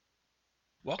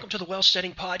Welcome to the Wealth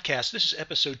Setting Podcast. This is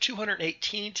episode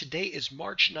 218. Today is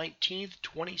March 19th,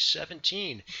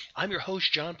 2017. I'm your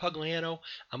host, John Pugliano.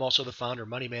 I'm also the founder,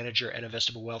 money manager at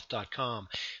investablewealth.com.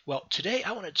 Well, today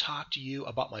I want to talk to you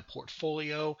about my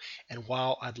portfolio, and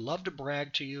while I'd love to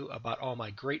brag to you about all my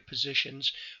great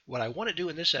positions, what I want to do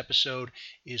in this episode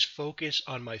is focus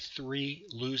on my three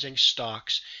losing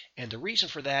stocks. And the reason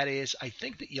for that is I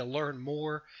think that you'll learn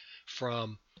more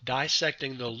from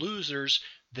dissecting the losers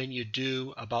than you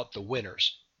do about the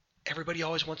winners. Everybody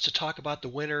always wants to talk about the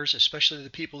winners, especially the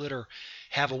people that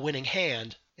have a winning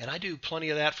hand, and I do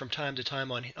plenty of that from time to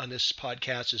time on this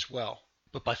podcast as well.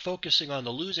 But by focusing on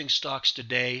the losing stocks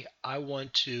today, I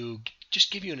want to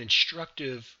just give you an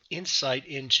instructive insight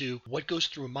into what goes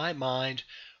through my mind,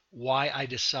 why I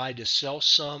decide to sell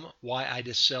some, why I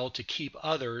decide to keep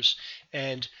others,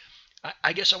 and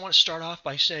I guess I want to start off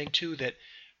by saying too that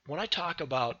when I talk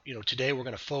about, today we're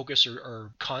going to focus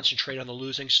or concentrate on the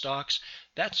losing stocks,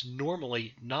 that's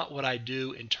normally not what I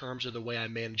do in terms of the way I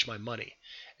manage my money.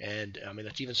 And I mean,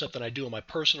 that's even something I do in my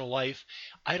personal life.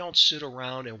 I don't sit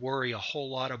around and worry a whole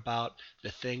lot about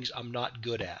the things I'm not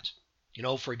good at.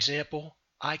 For example,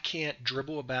 I can't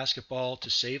dribble a basketball to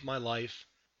save my life,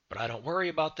 but I don't worry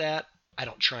about that. I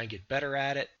don't try and get better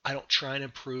at it. I don't try and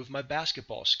improve my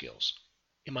basketball skills.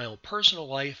 In my own personal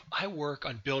life, I work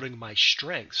on building my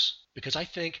strengths because I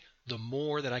think the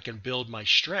more that I can build my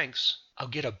strengths, I'll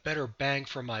get a better bang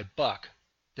for my buck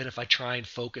than if I try and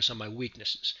focus on my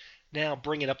weaknesses. Now,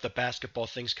 bringing up the basketball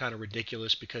thing's kind of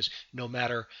ridiculous because no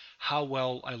matter how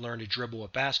well I learn to dribble a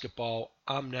basketball,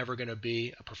 I'm never going to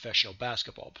be a professional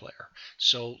basketball player.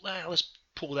 So let's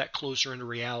pull that closer into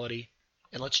reality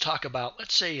and let's talk about,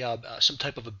 let's say, some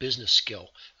type of a business skill.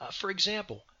 For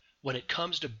example, when it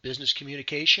comes to business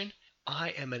communication,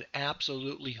 I am an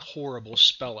absolutely horrible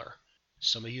speller.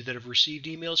 Some of you that have received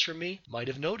emails from me might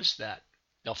have noticed that.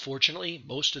 Now, fortunately,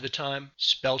 most of the time,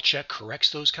 spell check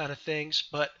corrects those kind of things,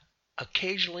 but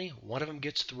occasionally one of them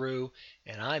gets through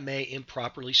and I may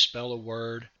improperly spell a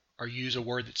word or use a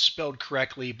word that's spelled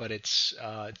correctly, but it's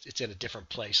in a different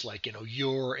place, like,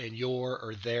 your and your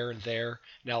or there and there.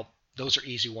 Now, those are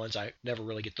easy ones. I never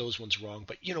really get those ones wrong,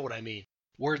 but you know what I mean.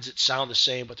 Words that sound the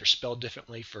same, but they're spelled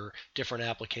differently for different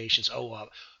applications.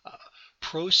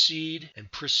 Proceed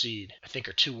and proceed, I think,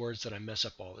 are two words that I mess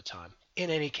up all the time. In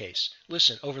any case,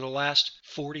 listen, over the last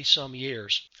 40 some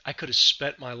years, I could have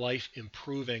spent my life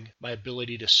improving my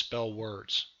ability to spell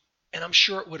words. And I'm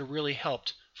sure it would have really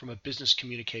helped from a business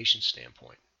communication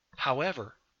standpoint.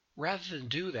 However, rather than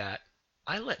do that,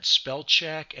 I let spell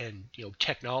check and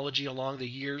technology along the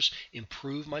years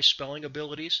improve my spelling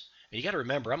abilities. And you got to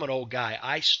remember, I'm an old guy.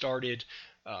 I started,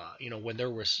 when there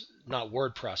was not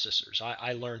word processors.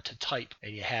 I learned to type,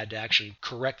 and you had to actually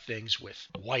correct things with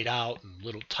white out and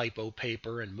little typo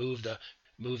paper and move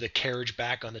the carriage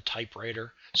back on the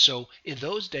typewriter. So in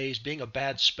those days, being a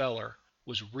bad speller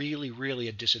was really, really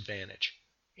a disadvantage.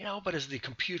 But as the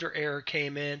computer era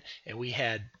came in and we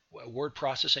had word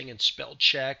processing and spell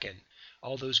check and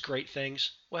all those great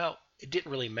things, well, it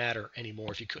didn't really matter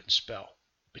anymore if you couldn't spell,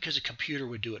 because a computer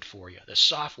would do it for you. The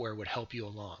software would help you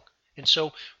along. And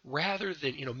so rather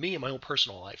than, me in my own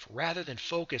personal life, rather than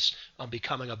focus on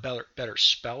becoming a better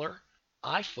speller,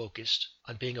 I focused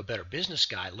on being a better business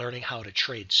guy, learning how to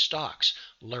trade stocks,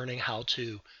 learning how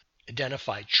to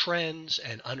identify trends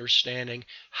and understanding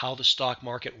how the stock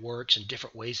market works and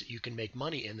different ways that you can make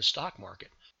money in the stock market.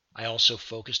 I also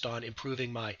focused on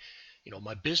improving my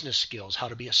business skills, how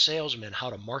to be a salesman, how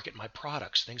to market my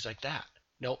products, things like that.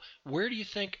 Now, where do you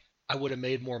think I would have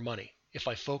made more money if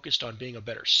I focused on being a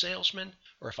better salesman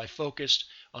or if I focused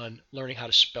on learning how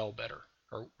to spell better?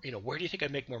 Or, where do you think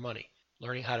I'd make more money?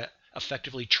 Learning how to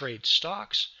effectively trade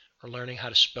stocks or learning how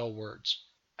to spell words?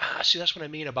 See, that's what I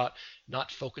mean about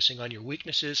not focusing on your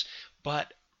weaknesses,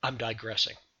 but I'm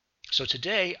digressing. So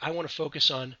today I want to focus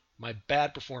on my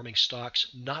bad performing stocks,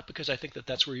 not because I think that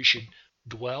that's where you should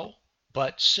dwell,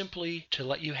 but simply to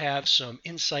let you have some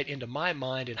insight into my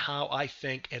mind and how I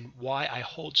think and why I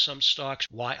hold some stocks,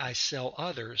 why I sell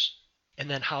others, and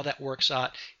then how that works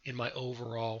out in my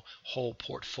overall whole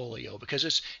portfolio. Because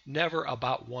it's never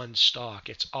about one stock.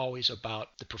 It's always about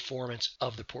the performance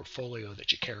of the portfolio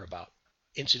that you care about.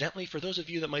 Incidentally, for those of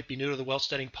you that might be new to the Wealth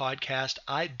Setting Podcast,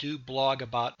 I do blog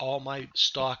about all my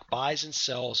stock buys and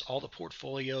sells, all the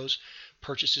portfolios,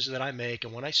 purchases that I make,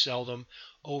 and when I sell them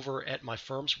over at my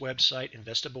firm's website,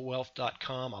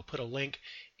 investablewealth.com. I'll put a link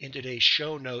in today's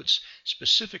show notes.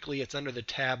 Specifically, it's under the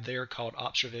tab there called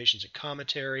Observations and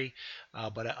Commentary,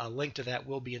 but a link to that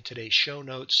will be in today's show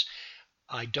notes.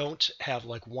 I don't have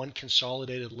like one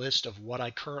consolidated list of what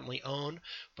I currently own,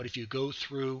 but if you go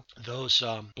through those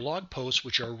blog posts,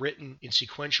 which are written in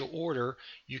sequential order,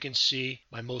 you can see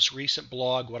my most recent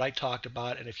blog, what I talked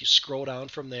about, and if you scroll down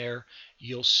from there,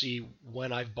 you'll see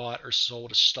when I've bought or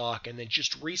sold a stock. And then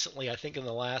just recently, I think in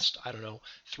the last, I don't know,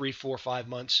 3, 4, 5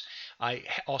 months, I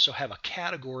also have a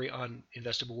category on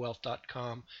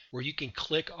investablewealth.com where you can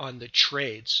click on the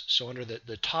trades. So under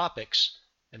the topics,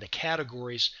 and the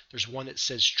categories, there's one that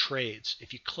says trades.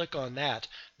 If you click on that,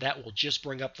 that will just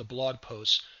bring up the blog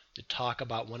posts that talk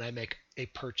about when I make a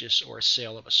purchase or a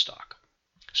sale of a stock.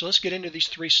 So let's get into these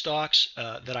 3 stocks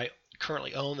that I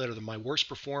currently own that are my worst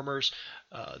performers.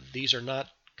 These are not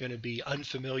going to be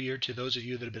unfamiliar to those of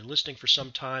you that have been listening for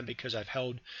some time because I've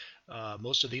held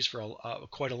most of these for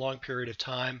quite a long period of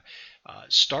time.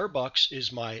 Starbucks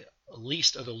is my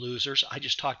least of the losers. I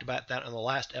just talked about that in the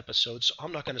last episode, so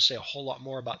I'm not going to say a whole lot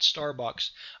more about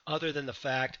Starbucks other than the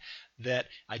fact that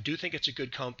I do think it's a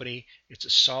good company. It's a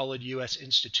solid U.S.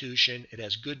 institution. It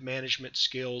has good management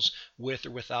skills with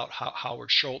or without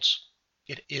Howard Schultz.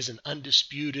 It is an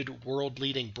undisputed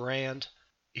world-leading brand.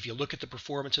 If you look at the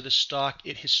performance of the stock,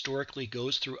 it historically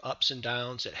goes through ups and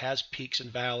downs. It has peaks and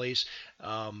valleys.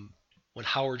 When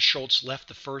Howard Schultz left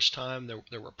the first time,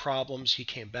 there were problems. He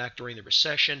came back during the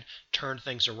recession, turned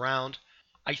things around.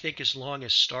 I think as long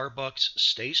as Starbucks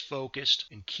stays focused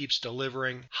and keeps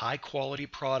delivering high-quality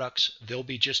products, they'll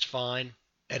be just fine.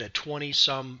 At a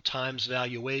 20-some times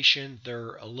valuation,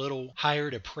 they're a little higher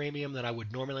at a premium than I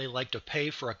would normally like to pay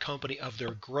for a company of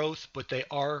their growth, but they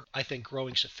are, I think,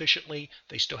 growing sufficiently.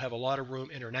 They still have a lot of room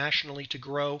internationally to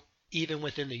grow. Even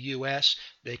within the U.S.,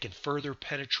 they can further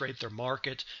penetrate their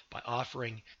market by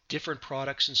offering different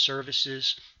products and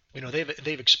services. You know,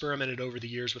 they've experimented over the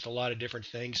years with a lot of different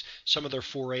things. Some of their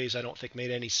forays I don't think made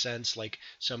any sense, like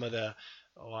some of the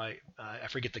I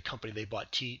forget the company they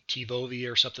bought,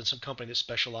 Tivovia or something, some company that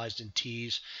specialized in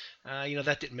teas.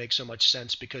 That didn't make so much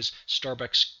sense because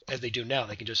Starbucks, as they do now,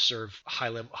 they can just serve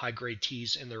high-grade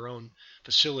teas in their own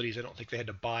facilities. I don't think they had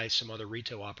to buy some other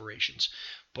retail operations.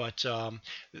 But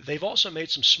they've also made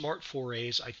some smart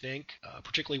forays, I think,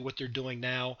 particularly what they're doing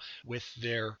now with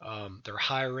their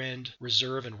higher-end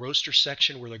reserve and roaster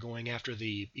section, where they're going after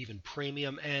the even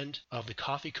premium end of the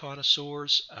coffee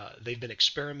connoisseurs. They've been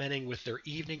experimenting with their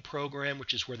evening program,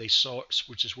 which is where they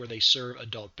serve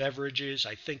adult beverages.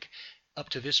 I think up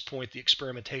to this point, the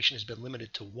experimentation has been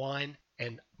limited to wine,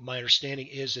 and my understanding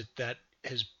is that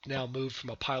has now moved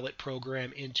from a pilot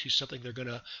program into something they're going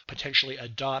to potentially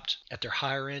adopt at their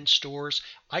higher end stores.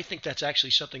 I think that's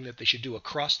actually something that they should do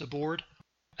across the board.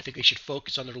 I think they should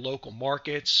focus on their local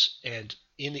markets and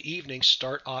in the evening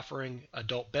start offering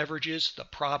adult beverages. The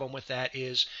problem with that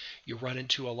is you run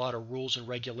into a lot of rules and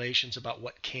regulations about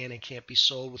what can and can't be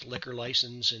sold with liquor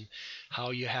license and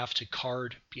how you have to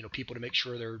card people to make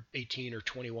sure they're 18 or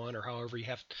 21 or however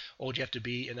old you have to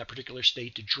be in that particular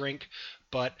state to drink.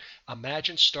 But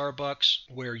imagine Starbucks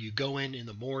where you go in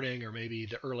the morning or maybe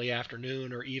the early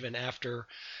afternoon or even after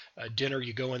dinner,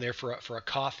 you go in there for a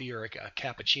coffee or a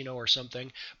cappuccino or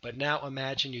something. But now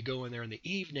imagine you go in there in the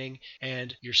evening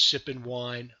and you're sipping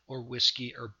wine or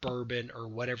whiskey or bourbon or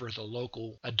whatever the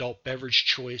local adult beverage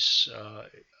choice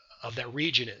of that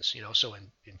region is. So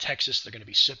in Texas, they're going to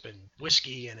be sipping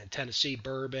whiskey, and in Tennessee,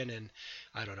 bourbon, and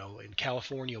I don't know, in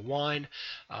California, wine.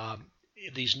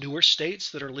 These newer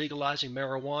states that are legalizing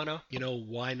marijuana,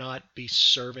 why not be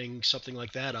serving something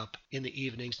like that up in the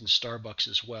evenings in Starbucks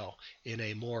as well, in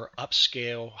a more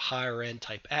upscale, higher end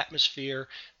type atmosphere?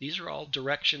 These are all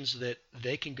directions that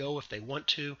they can go if they want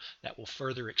to, that will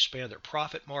further expand their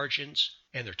profit margins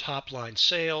and their top line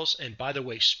sales. And by the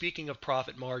way, speaking of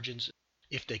profit margins,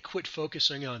 if they quit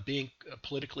focusing on being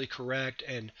politically correct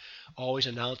and always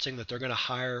announcing that they're going to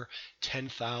hire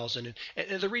 10,000,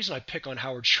 and the reason I pick on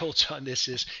Howard Schultz on this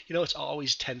is, it's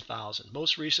always 10,000.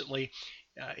 Most recently,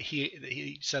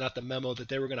 he sent out the memo that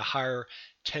they were going to hire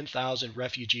 10,000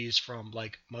 refugees from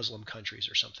like Muslim countries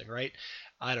or something, right?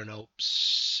 I don't know,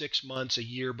 6 months, a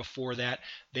year before that,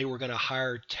 they were going to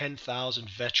hire 10,000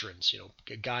 veterans,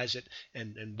 guys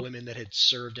and women that had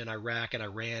served in Iraq and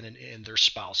Iran and their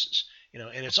spouses.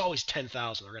 And it's always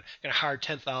 10,000. They're going to hire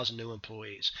 10,000 new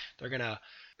employees. They're going to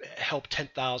help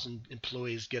 10,000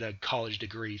 employees get a college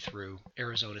degree through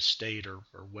Arizona State or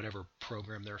whatever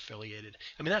program they're affiliated.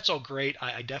 I mean, that's all great.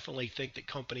 I definitely think that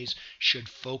companies should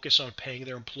focus on paying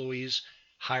their employees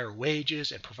higher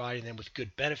wages and providing them with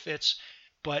good benefits.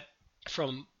 But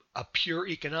from a pure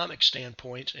economic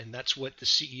standpoint, and that's what the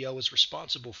CEO is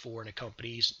responsible for in a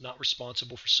company. He's not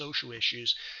responsible for social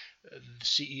issues. The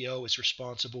CEO is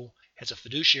responsible, has a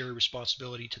fiduciary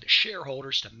responsibility to the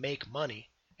shareholders to make money.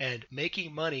 And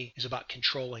making money is about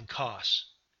controlling costs.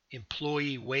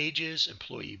 Employee wages,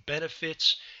 employee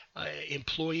benefits,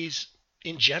 employees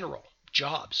in general,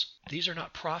 jobs. These are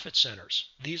not profit centers.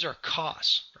 These are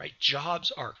costs, right?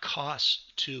 Jobs are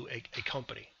costs to a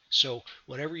company. So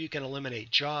whenever you can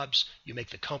eliminate jobs, you make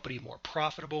the company more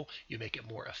profitable, you make it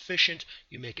more efficient,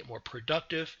 you make it more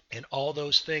productive, and all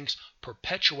those things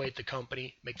perpetuate the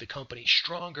company, make the company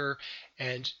stronger,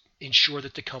 and ensure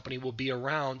that the company will be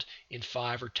around in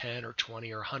 5 or 10 or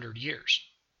 20 or 100 years.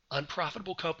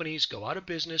 Unprofitable companies go out of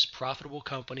business, profitable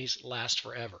companies last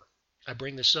forever. I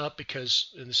bring this up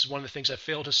because, and this is one of the things I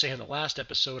failed to say in the last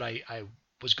episode, I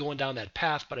was going down that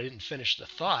path, but I didn't finish the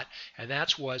thought, and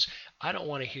I don't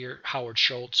want to hear Howard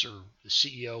Schultz or the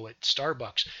CEO at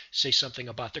Starbucks say something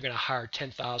about they're going to hire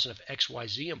 10,000 of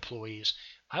XYZ employees.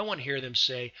 I want to hear them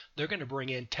say they're going to bring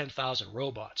in 10,000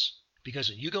 robots. Because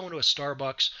when you go into a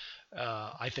Starbucks,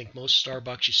 I think most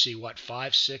Starbucks you see,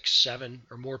 5, 6, 7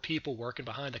 or more people working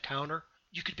behind the counter.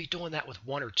 You could be doing that with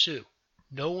 1 or 2.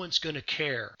 No one's going to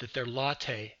care that their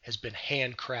latte has been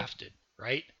handcrafted,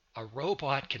 right? A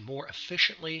robot can more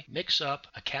efficiently mix up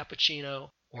a cappuccino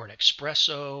or an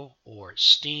espresso or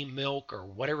steam milk or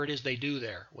whatever it is they do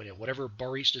there, whatever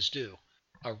baristas do.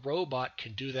 A robot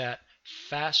can do that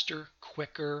faster,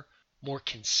 quicker, more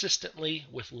consistently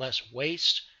with less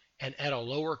waste and at a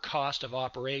lower cost of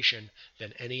operation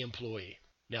than any employee.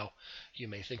 Now, you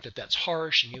may think that that's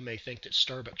harsh and you may think that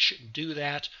Starbucks shouldn't do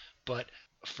that, but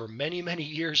for many, many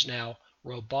years now,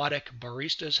 robotic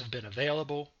baristas have been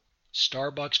available.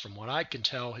 Starbucks, from what I can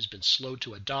tell, has been slow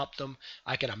to adopt them.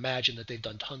 I can imagine that they've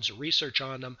done tons of research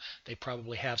on them. They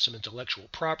probably have some intellectual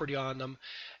property on them.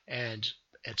 And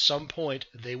at some point,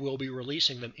 they will be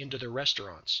releasing them into their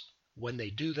restaurants. When they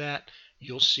do that,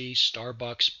 you'll see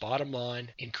Starbucks' bottom line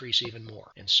increase even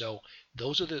more. And so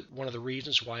those are one of the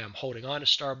reasons why I'm holding on to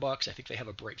Starbucks. I think they have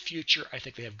a bright future. I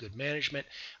think they have good management.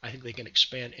 I think they can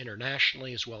expand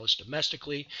internationally as well as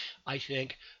domestically. I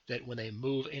think that when they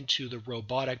move into the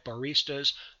robotic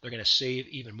baristas, they're going to save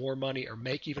even more money or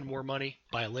make even more money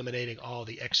by eliminating all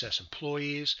the excess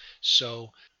employees. So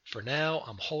for now,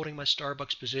 I'm holding my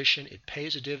Starbucks position. It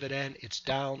pays a dividend. It's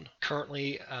down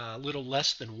currently a little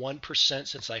less than 1%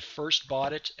 since I first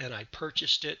bought it, and I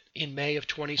purchased it in May of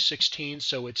 2016.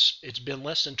 So it's been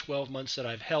less than 12 months that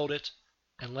I've held it.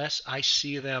 Unless I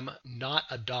see them not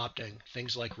adopting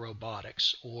things like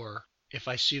robotics, or if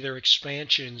I see their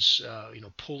expansions,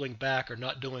 pulling back or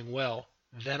not doing well,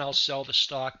 then I'll sell the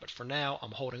stock. But for now,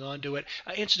 I'm holding on to it.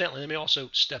 Incidentally, let me also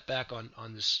step back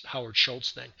on this Howard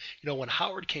Schultz thing. When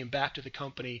Howard came back to the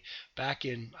company back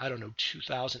in,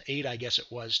 2008, I guess it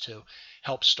was, to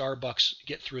help Starbucks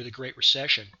get through the Great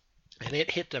Recession, and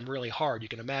it hit them really hard. You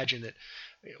can imagine that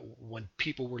when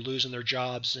people were losing their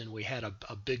jobs and we had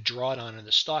a big drawdown in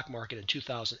the stock market in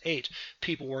 2008,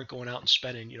 people weren't going out and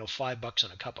spending $5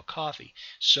 on a cup of coffee.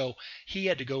 So he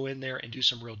had to go in there and do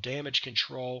some real damage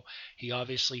control. He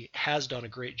obviously has done a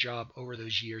great job over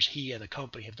those years. He and the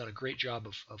company have done a great job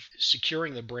of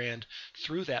securing the brand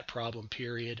through that problem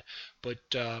period. But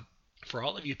for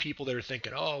all of you people that are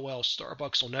thinking, oh, well,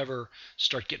 Starbucks will never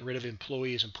start getting rid of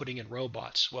employees and putting in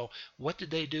robots. Well, what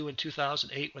did they do in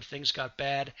 2008 when things got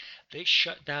bad? They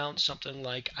shut down something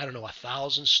like,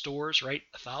 1,000 stores, right?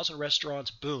 1,000 restaurants,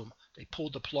 boom. They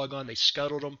pulled the plug on, they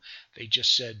scuttled them. They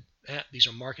just said, these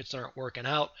are markets that aren't working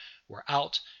out. We're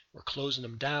out. We're closing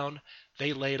them down.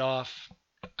 They laid off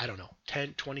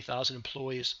 10, 20,000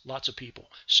 employees, lots of people.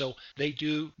 So they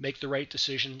do make the right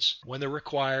decisions when they're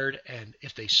required, and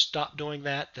if they stop doing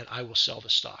that, then I will sell the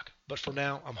stock. But for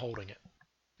now, I'm holding it.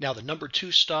 Now, the number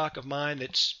 2 stock of mine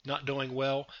that's not doing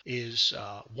well is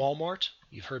Walmart.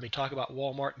 You've heard me talk about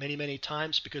Walmart many, many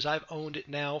times because I've owned it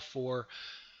now for,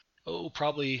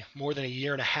 probably more than a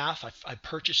year and a half. I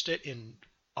purchased it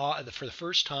for the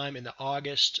first time in the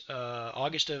August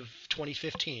of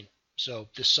 2015. So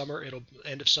this summer,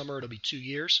 end of summer, it'll be 2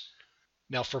 years.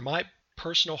 Now, for my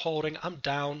personal holding, I'm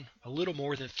down a little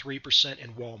more than 3%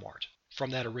 in Walmart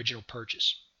from that original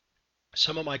purchase.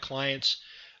 Some of my clients,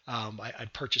 I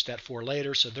purchased that for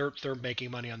later, so they're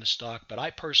making money on the stock. But I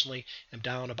personally am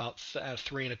down about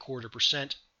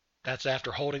 3.25%. That's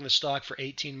after holding the stock for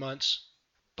 18 months.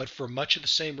 But for much of the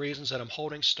same reasons that I'm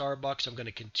holding Starbucks, I'm going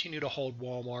to continue to hold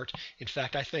Walmart. In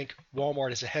fact, I think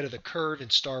Walmart is ahead of the curve in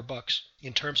Starbucks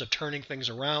in terms of turning things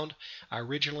around. I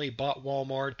originally bought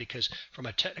Walmart because from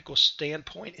a technical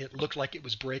standpoint, it looked like it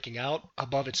was breaking out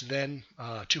above its then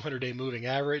 200-day moving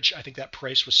average. I think that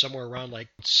price was somewhere around like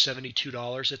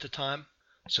 $72 at the time.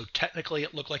 So technically,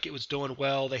 it looked like it was doing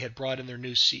well. They had brought in their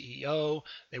new CEO.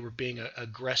 They were being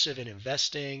aggressive in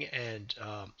investing and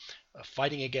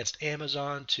fighting against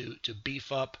Amazon to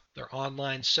beef up their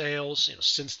online sales.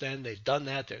 Since then they've done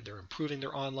that. They're improving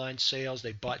their online sales.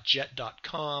 They bought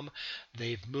Jet.com.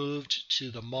 They've moved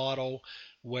to the model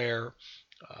where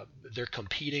they're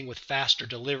competing with faster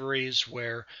deliveries,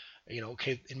 where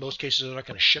okay, in most cases they're not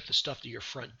going to ship the stuff to your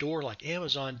front door like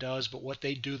Amazon does, but what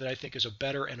they do that I think is a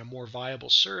better and a more viable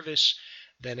service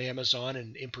than Amazon,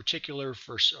 and in particular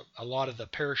for a lot of the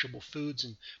perishable foods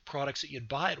and products that you'd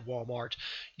buy at Walmart,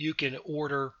 you can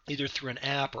order either through an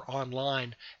app or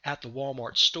online at the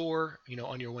Walmart store.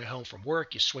 On your way home from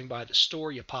work, you swing by the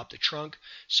store, you pop the trunk,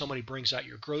 somebody brings out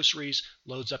your groceries,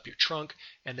 loads up your trunk,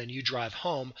 and then you drive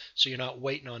home, so you're not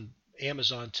waiting on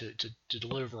Amazon to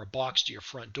deliver a box to your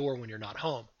front door when you're not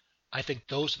home. I think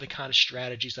those are the kind of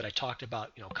strategies that I talked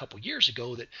about a couple years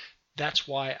ago. That's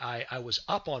why I was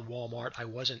up on Walmart. I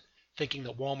wasn't thinking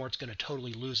that Walmart's going to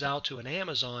totally lose out to an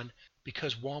Amazon,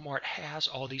 because Walmart has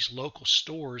all these local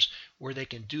stores where they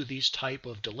can do these type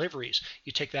of deliveries.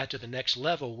 You take that to the next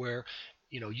level where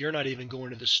you're not even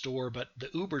going to the store, but the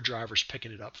Uber driver's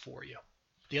picking it up for you.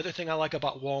 The other thing I like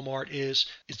about Walmart is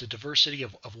the diversity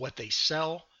of what they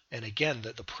sell. And again,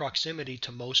 the proximity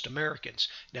to most Americans.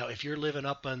 Now, if you're living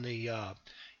up on the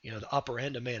upper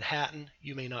end of Manhattan,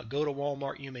 you may not go to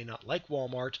Walmart, you may not like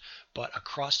Walmart, but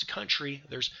across the country,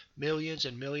 there's millions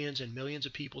and millions and millions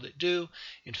of people that do.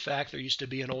 In fact, there used to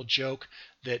be an old joke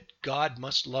that God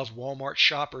must love Walmart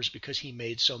shoppers because he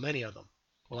made so many of them.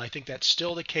 Well, I think that's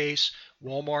still the case.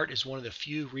 Walmart is one of the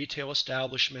few retail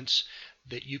establishments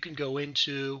that you can go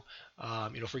into.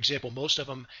 For example, most of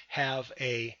them have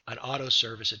an auto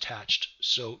service attached.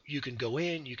 So you can go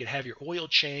in, you can have your oil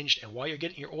changed, and while you're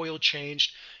getting your oil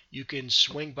changed, you can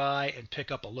swing by and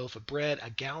pick up a loaf of bread, a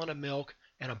gallon of milk,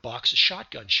 and a box of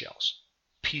shotgun shells.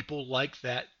 People like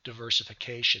that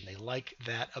diversification. They like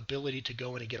that ability to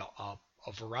go in and get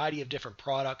a variety of different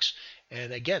products.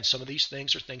 And again, some of these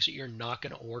things are things that you're not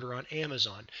going to order on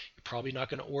Amazon. You're probably not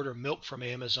going to order milk from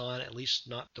Amazon, at least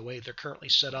not the way they're currently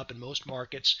set up in most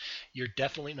markets. You're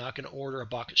definitely not going to order a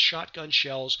box of shotgun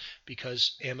shells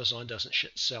because Amazon doesn't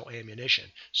sell ammunition.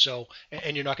 So,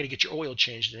 and you're not going to get your oil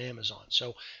changed in Amazon.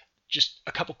 So just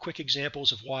a couple quick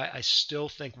examples of why I still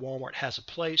think Walmart has a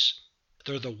place.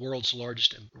 They're the world's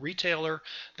largest retailer.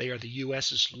 They are the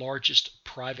U.S.'s largest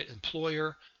private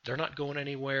employer. They're not going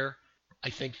anywhere. I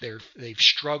think they've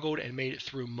struggled and made it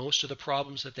through most of the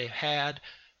problems that they've had,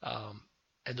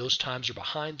 and those times are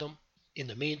behind them. In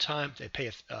the meantime, they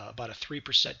pay about a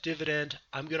 3% dividend.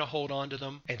 I'm going to hold on to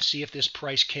them and see if this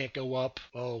price can't go up,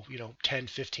 10,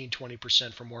 15,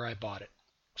 20% from where I bought it.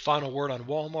 Final word on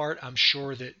Walmart. I'm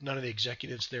sure that none of the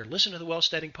executives there listen to the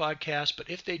Wealthsteading podcast, but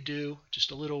if they do,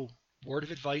 just a little word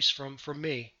of advice from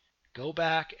me. Go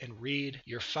back and read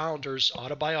your founder's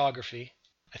autobiography.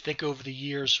 I think over the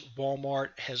years,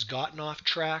 Walmart has gotten off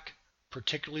track,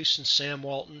 particularly since Sam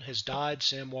Walton has died.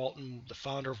 Sam Walton, the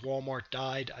founder of Walmart,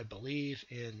 died, I believe,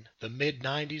 in the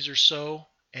mid-90s or so,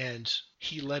 and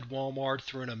he led Walmart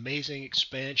through an amazing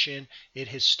expansion. It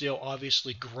has still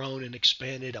obviously grown and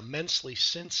expanded immensely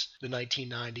since the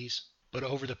 1990s. But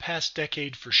over the past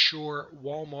decade, for sure,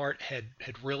 Walmart had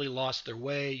really lost their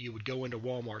way. You would go into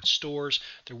Walmart stores,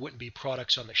 there wouldn't be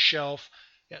products on the shelf.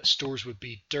 Stores would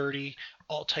be dirty,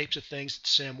 all types of things that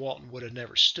Sam Walton would have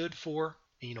never stood for.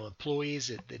 Employees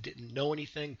that didn't know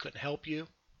anything, couldn't help you.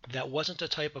 That wasn't the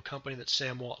type of company that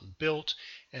Sam Walton built.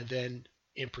 And then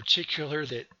in particular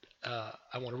that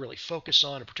I want to really focus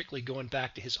on, and particularly going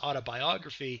back to his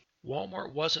autobiography,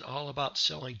 Walmart wasn't all about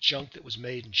selling junk that was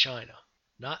made in China.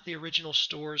 Not the original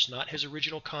stores, not his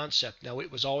original concept. Now,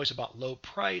 it was always about low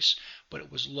price, but it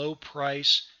was low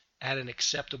price at an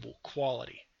acceptable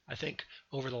quality. I think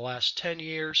over the last 10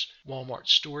 years, Walmart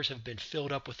stores have been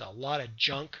filled up with a lot of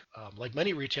junk, like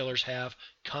many retailers have,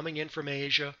 coming in from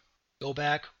Asia. Go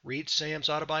back, read Sam's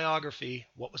autobiography.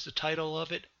 What was the title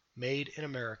of it? Made in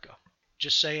America.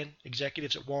 Just saying,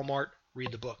 executives at Walmart,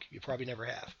 read the book. You probably never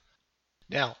have.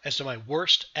 Now, as to my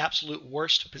absolute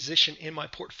worst position in my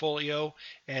portfolio,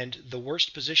 and the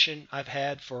worst position I've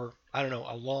had for,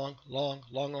 a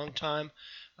long time,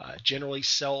 generally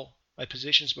sell my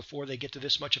positions before they get to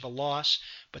this much of a loss,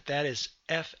 but that is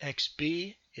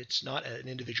FXB. It's not an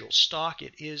individual stock.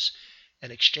 It is an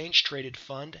exchange-traded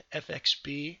fund.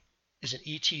 FXB is an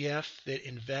ETF that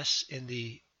invests in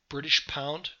the British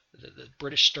pound, the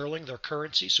British sterling, their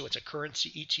currency, so it's a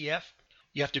currency ETF.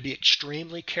 You have to be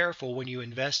extremely careful when you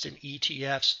invest in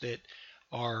ETFs that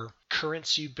are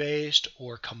currency-based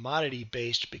or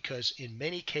commodity-based, because in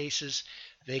many cases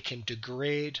they can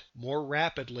degrade more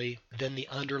rapidly than the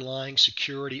underlying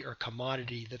security or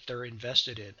commodity that they're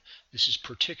invested in. This is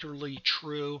particularly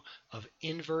true of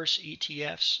inverse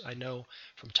ETFs. I know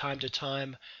from time to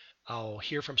time I'll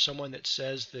hear from someone that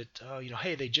says that,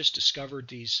 hey, they just discovered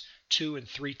these 2 and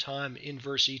 3 time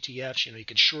inverse ETFs. You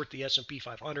can short the S&P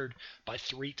 500 by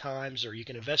 3 times, or you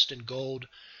can invest in gold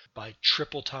by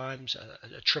triple times,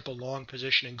 a triple long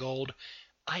position in gold.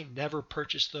 I never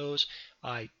purchase those.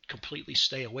 I completely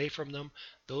stay away from them.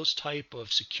 Those type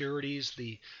of securities,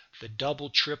 the double,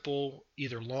 triple,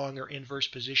 either long or inverse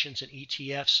positions in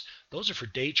ETFs, those are for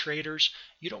day traders.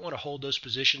 You don't want to hold those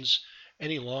positions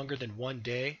any longer than 1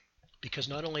 day, because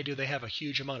not only do they have a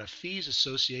huge amount of fees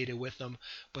associated with them,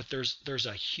 but there's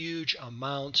a huge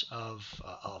amount of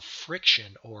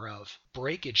friction or of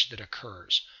breakage that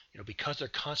occurs. Because they're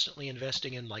constantly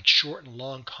investing in like short and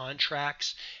long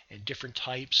contracts and different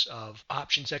types of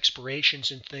options expirations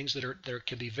and things that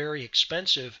can be very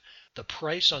expensive. The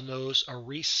price on those are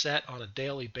reset on a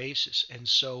daily basis. And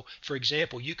so, for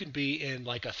example, you can be in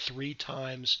like a 3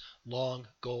 times long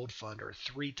gold fund or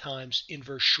 3 times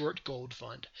inverse short gold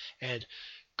fund, and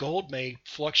gold may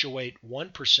fluctuate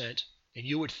 1%, and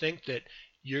you would think that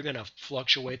you're going to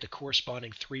fluctuate the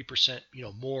corresponding 3%,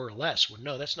 more or less. Well,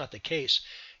 no, that's not the case.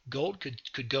 Gold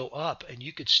could go up, and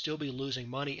you could still be losing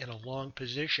money in a long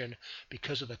position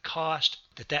because of the cost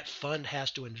that fund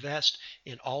has to invest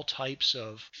in all types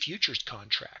of futures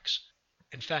contracts.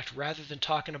 In fact, rather than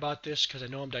talking about this, because I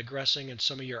know I'm digressing and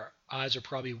some of your eyes are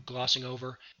probably glossing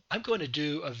over, I'm going to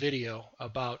do a video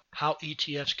about how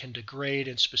ETFs can degrade,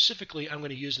 and specifically I'm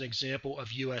going to use an example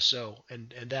of USO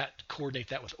and coordinate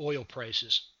that with oil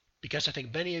prices. Because I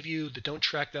think many of you that don't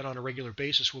track that on a regular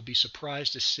basis will be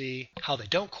surprised to see how they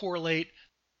don't correlate.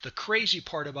 The crazy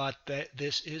part about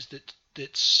this is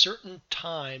that certain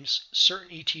times, certain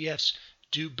ETFs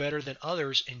do better than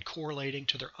others in correlating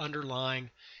to their underlying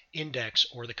index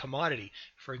or the commodity.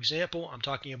 For example, I'm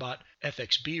talking about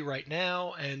FXB right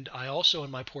now, and I also in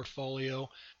my portfolio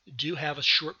do have a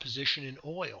short position in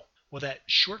oil. Well, that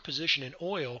short position in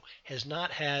oil has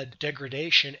not had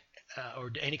degradation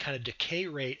or any kind of decay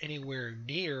rate anywhere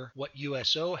near what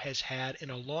USO has had in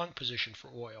a long position for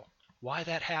oil. Why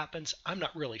that happens, I'm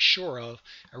not really sure of.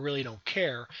 I really don't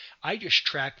care. I just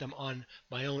track them on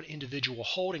my own individual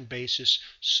holding basis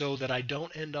so that I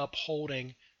don't end up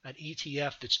holding an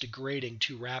ETF that's degrading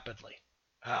too rapidly.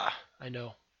 I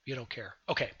know, you don't care.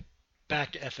 Okay,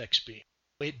 back to FXB.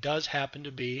 It does happen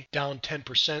to be down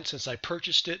 10% since I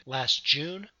purchased it last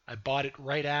June. I bought it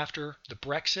right after the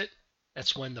Brexit.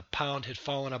 That's when the pound had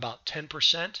fallen about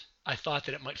 10%. I thought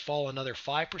that it might fall another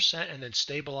 5% and then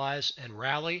stabilize and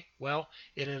rally. Well,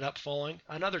 it ended up falling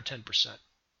another 10%.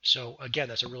 So again,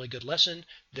 that's a really good lesson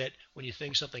that when you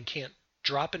think something can't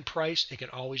drop in price, it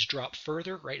can always drop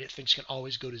further, right? Things can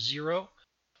always go to zero.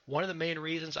 One of the main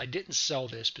reasons I didn't sell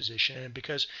this position, and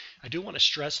because I do want to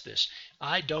stress this,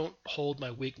 I don't hold my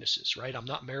weaknesses, right? I'm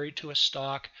not married to a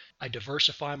stock. I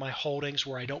diversify my holdings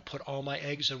where I don't put all my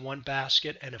eggs in one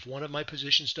basket, and if one of my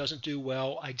positions doesn't do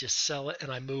well, I just sell it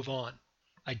and I move on.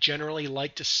 I generally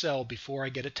like to sell before I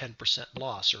get a 10%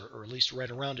 loss, or at least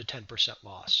right around a 10%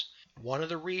 loss. One of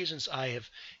the reasons I have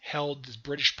held the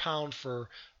British pound for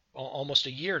almost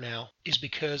a year now is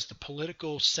because the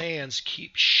political sands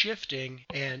keep shifting,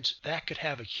 and that could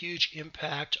have a huge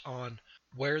impact on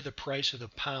where the price of the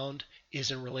pound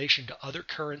is in relation to other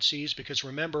currencies. Because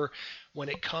remember, when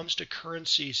it comes to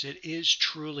currencies, it is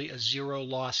truly a zero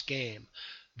loss game.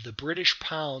 The British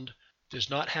pound does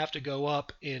not have to go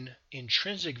up in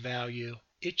intrinsic value.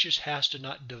 It just has to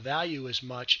not devalue as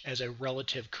much as a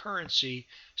relative currency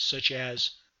such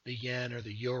as the yen or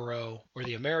the euro or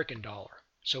the American dollar.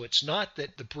 So it's not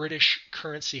that the British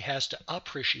currency has to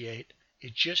appreciate,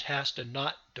 it just has to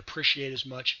not depreciate as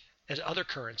much as other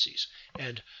currencies.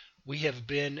 And we have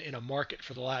been in a market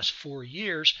for the last 4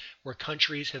 years where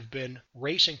countries have been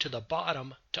racing to the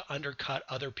bottom to undercut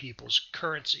other people's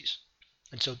currencies.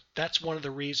 And so that's one of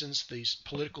the reasons these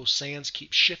political sands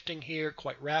keep shifting here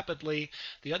quite rapidly.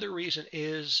 The other reason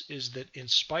is that in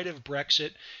spite of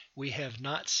Brexit, we have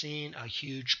not seen a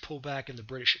huge pullback in the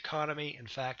British economy. In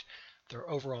fact, their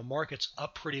overall market's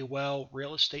up pretty well.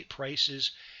 Real estate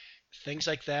prices, things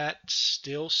like that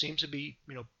still seem to be,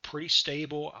 pretty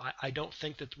stable. I don't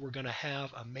think that we're going to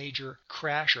have a major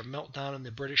crash or meltdown in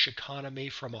the British economy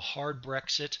from a hard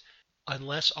Brexit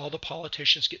unless all the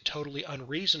politicians get totally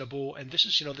unreasonable. And this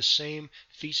is, the same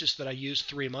thesis that I used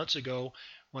 3 months ago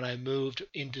when I moved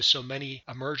into so many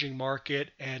emerging market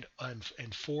and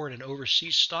foreign and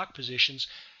overseas stock positions.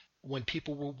 when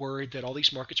people were worried that all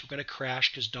these markets were going to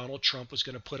crash because Donald Trump was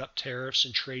going to put up tariffs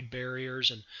and trade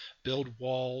barriers and build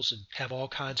walls and have all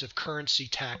kinds of currency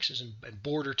taxes and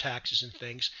border taxes and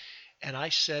things. And I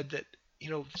said that,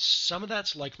 some of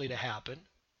that's likely to happen,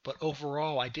 but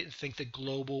overall, I didn't think the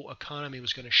global economy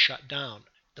was going to shut down.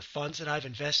 The funds that I've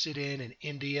invested in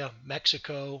India,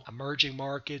 Mexico, emerging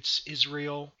markets,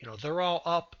 Israel, they're all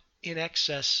up in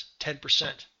excess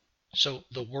 10%. So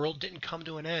the world didn't come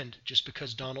to an end just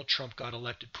because Donald Trump got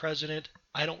elected president.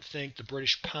 I don't think the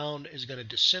British pound is going to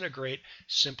disintegrate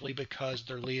simply because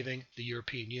they're leaving the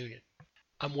European Union.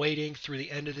 I'm waiting through the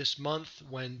end of this month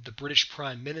when the British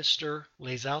Prime Minister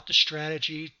lays out the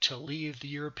strategy to leave the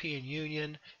European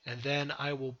Union, and then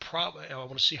I want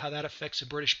to see how that affects the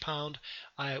British pound.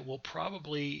 I will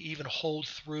probably even hold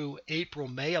through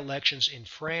April-May elections in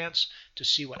France to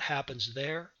see what happens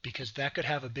there, because that could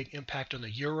have a big impact on the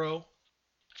euro.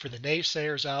 For the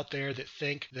naysayers out there that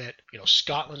think that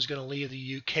Scotland's going to leave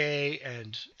the UK,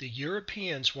 and the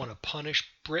Europeans want to punish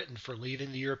Britain for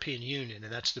leaving the European Union,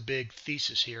 and that's the big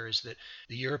thesis here, is that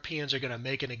the Europeans are going to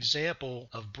make an example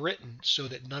of Britain so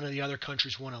that none of the other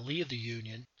countries want to leave the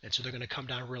Union, and so they're going to come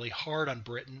down really hard on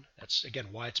Britain. That's again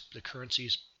why the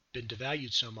currency's been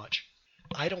devalued so much.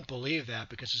 I don't believe that,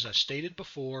 because as I've stated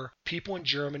before, people in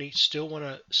Germany still want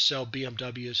to sell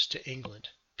BMWs to England.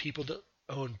 People that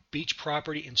own beach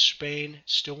property in Spain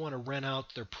still want to rent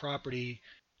out their property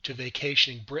to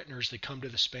vacationing Britons that come to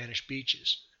the Spanish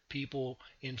beaches. People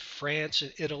in France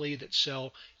and Italy that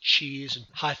sell cheese and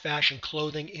high fashion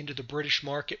clothing into the British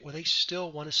market, well, they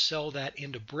still want to sell that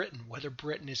into Britain, whether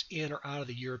Britain is in or out of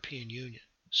the European Union.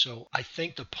 So I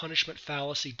think the punishment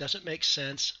fallacy doesn't make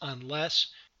sense unless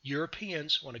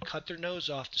Europeans want to cut their nose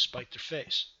off to spite their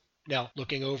face. Now,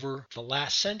 looking over the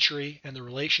last century and the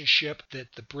relationship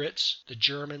that the Brits, the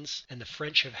Germans, and the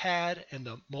French have had, and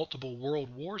the multiple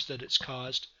world wars that it's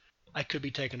caused, I could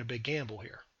be taking a big gamble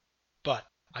here. But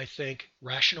I think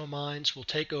rational minds will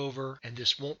take over, and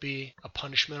this won't be a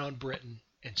punishment on Britain,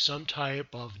 and some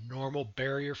type of normal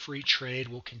barrier-free trade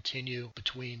will continue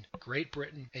between Great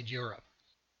Britain and Europe.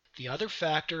 The other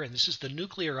factor, and this is the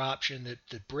nuclear option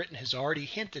that Britain has already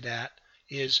hinted at,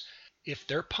 is if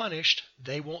they're punished,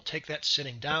 they won't take that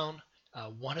sitting down.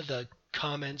 One of the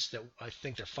comments that I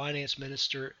think their finance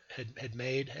minister had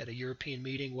made at a European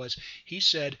meeting was, he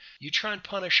said, you try and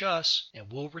punish us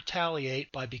and we'll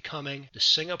retaliate by becoming the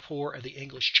Singapore of the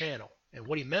English Channel. And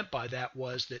what he meant by that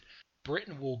was that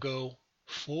Britain will go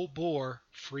full bore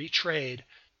free trade.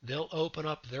 They'll open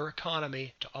up their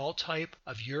economy to all type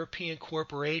of European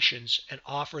corporations and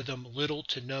offer them little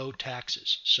to no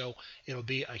taxes. So it'll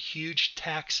be a huge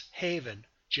tax haven,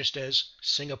 just as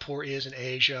Singapore is in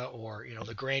Asia, or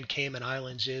the Grand Cayman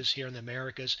Islands is here in the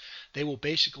Americas. They will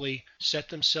basically set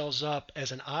themselves up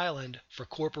as an island for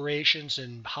corporations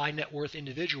and high net worth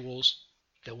individuals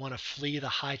that want to flee the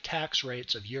high tax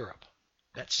rates of Europe.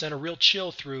 That sent a real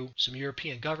chill through some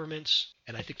European governments,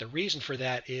 and I think the reason for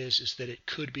that is that it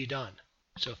could be done.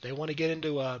 So if they want to get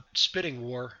into a spitting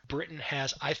war, Britain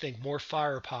has, I think, more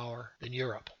firepower than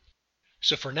Europe.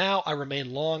 So for now, I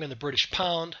remain long in the British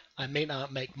pound. I may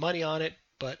not make money on it,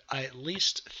 but I at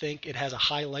least think it has a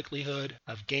high likelihood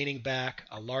of gaining back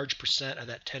a large percent of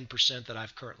that 10% that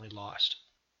I've currently lost.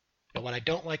 Now, what I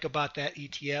don't like about that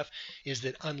ETF is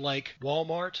that unlike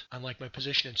Walmart, unlike my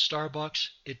position in Starbucks,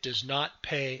 it does not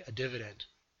pay a dividend.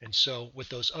 And so with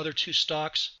those other two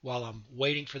stocks, while I'm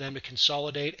waiting for them to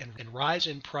consolidate and rise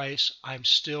in price, I'm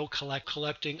still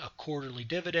collecting a quarterly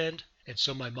dividend. And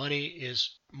so my money is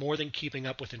more than keeping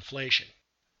up with inflation.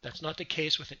 That's not the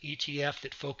case with an ETF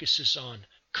that focuses on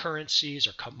currencies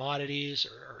or commodities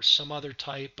or some other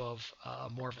type of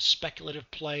more of a speculative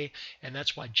play. And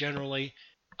that's why generally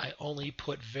I only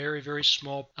put very, very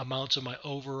small amounts of my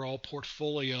overall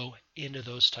portfolio into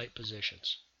those type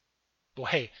positions. Well,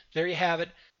 hey, there you have it.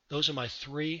 Those are my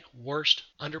 3 worst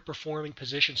underperforming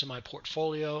positions in my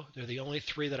portfolio. They're the only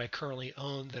 3 that I currently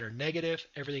own that are negative.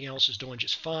 Everything else is doing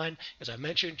just fine. As I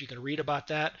mentioned, you can read about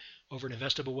that over at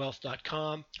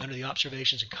investablewealth.com under the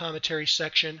observations and commentary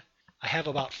section. I have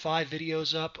about 5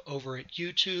 videos up over at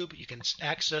YouTube. You can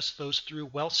access those through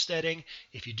Wealthsteading.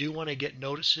 If you do want to get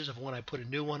notices of when I put a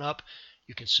new one up,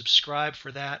 you can subscribe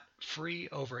for that free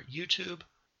over at YouTube.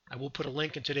 I will put a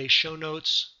link in today's show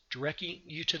notes directing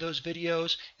you to those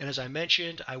videos. And as I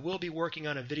mentioned, I will be working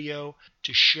on a video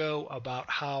to show about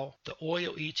how the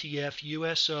oil ETF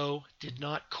USO did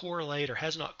not correlate or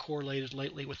has not correlated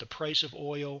lately with the price of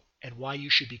oil, and why you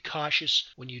should be cautious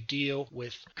when you deal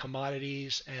with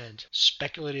commodities and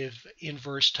speculative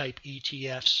inverse type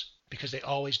ETFs, because they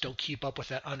always don't keep up with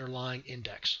that underlying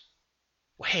index.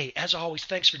 Well, hey, as always,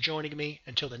 thanks for joining me.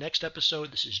 Until the next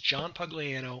episode, this is John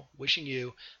Pugliano wishing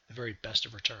you the very best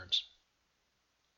of returns.